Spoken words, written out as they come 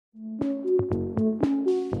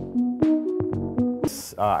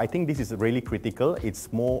I think this is really critical.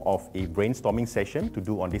 It's more of a brainstorming session to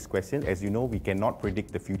do on this question. As you know, we cannot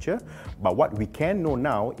predict the future, but what we can know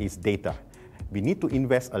now is data. We need to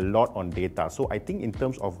invest a lot on data. So I think in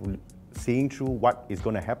terms of seeing through what is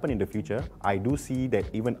going to happen in the future, I do see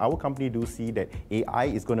that even our company do see that AI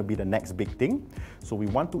is going to be the next big thing. So we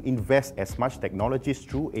want to invest as much technologies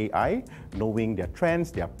through AI, knowing their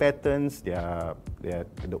trends, their patterns,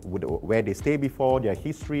 where they stay before, their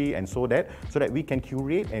history, and so that we can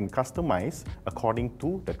curate and customize according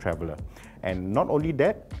to the traveler. And not only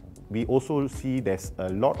that, we also see there's a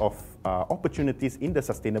lot of opportunities in the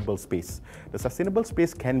sustainable space. The sustainable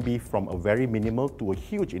space can be from a very minimal to a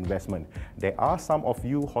huge investment. There are some of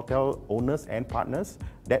you hotel owners and partners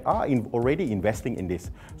that are already investing in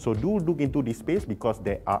this. So do look into this space because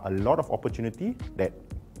there are a lot of opportunity that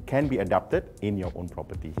can be adapted in your own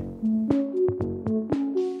property.